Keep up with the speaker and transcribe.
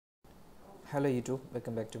Hello YouTube,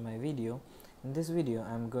 welcome back to my video. In this video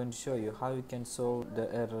I'm going to show you how you can solve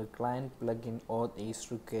the error client plugin auth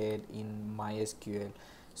is required in MySQL.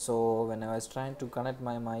 So when I was trying to connect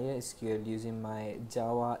my MySQL using my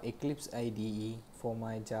Java Eclipse IDE for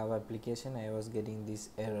my Java application, I was getting this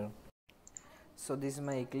error. So this is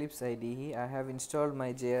my Eclipse IDE. I have installed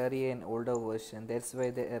my JRE and older version, that's why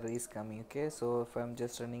the error is coming. Okay, so if I'm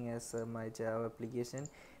just running as my Java application,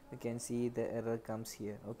 you can see the error comes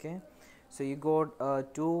here. Okay, so you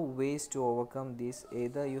got two ways to overcome this.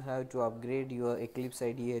 Either you have to upgrade your Eclipse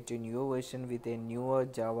IDE to newer version with a newer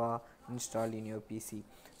Java installed in your PC.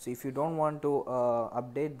 So if you don't want to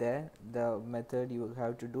update that, the method you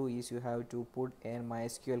have to do is you have to put a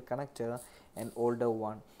MySQL connector, an older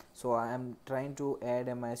one. So I am trying to add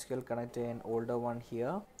a MySQL connector, an older one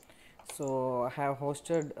here. So I have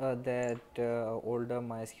hosted that older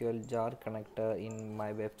MySQL jar connector in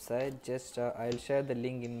my website. Just I'll share the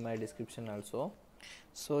link in my description also.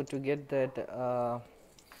 So to get that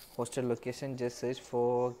hosted location, just search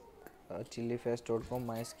for chilifest.com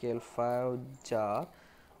MySQL 5 jar.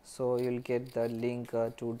 So you'll get the link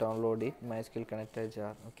to download it, MySQL connector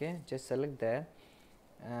jar. Okay, just select that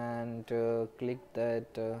and click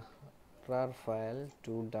that rar file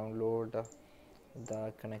to download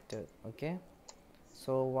the connector. Okay,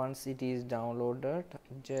 so once it is downloaded,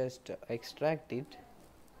 just extract it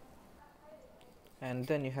and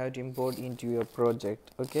then you have to import into your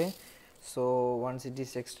project. Okay, so once it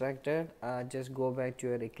is extracted, just go back to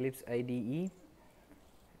your Eclipse IDE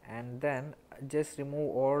and then just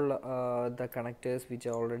remove all the connectors which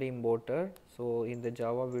are already imported. So in the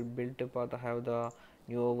Java we built path, I have the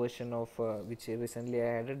newer version of which recently I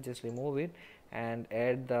added. Just remove it and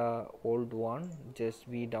add the old one, just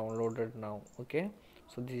we downloaded now. Okay,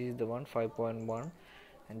 so this is the one 5.1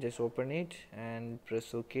 and just open it and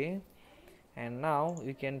press OK. And now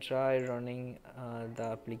you can try running the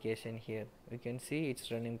application. Here you can see it's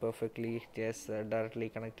running perfectly, just directly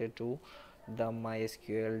connected to the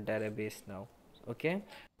MySQL database now. Okay,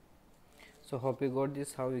 so hope you got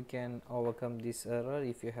this, how you can overcome this error.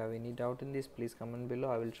 If you have any doubt in this, please comment below,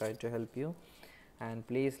 I will try to help you, and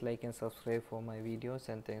please like and subscribe for my videos,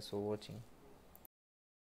 and thanks for watching.